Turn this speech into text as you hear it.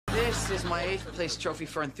This is my 8th place trophy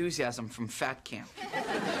for enthusiasm from fat camp.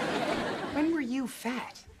 When were you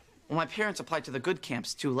fat? Well, my parents applied to the good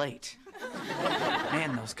camps too late.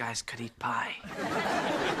 Man, those guys could eat pie.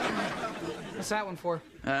 What's that one for?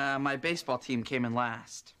 My baseball team came in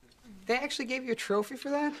last. They actually gave you a trophy for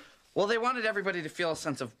that? Well, they wanted everybody to feel a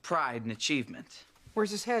sense of pride and achievement.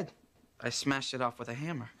 Where's his head? I smashed it off with a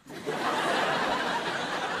hammer.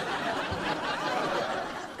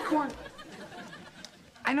 Corn,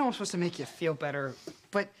 I know I'm supposed to make you feel better,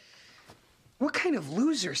 but what kind of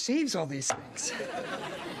loser saves all these things?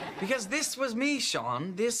 Because this was me,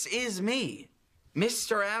 Sean. This is me.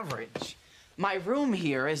 Mr. Average. My room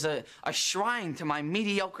here is a shrine to my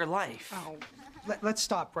mediocre life. Oh, let's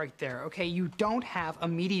stop right there, okay? You don't have a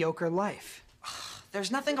mediocre life.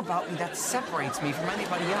 There's nothing about me that separates me from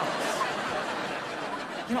anybody else.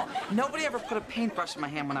 You know, nobody ever put a paintbrush in my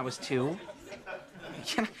hand when I was 2.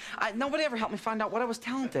 You know, nobody ever helped me find out what I was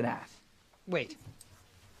talented at. Wait.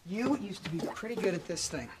 You used to be pretty good at this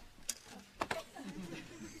thing.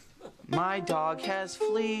 My dog has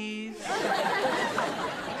fleas.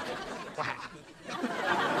 Wow.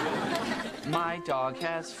 My dog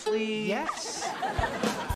has fleas. Yes.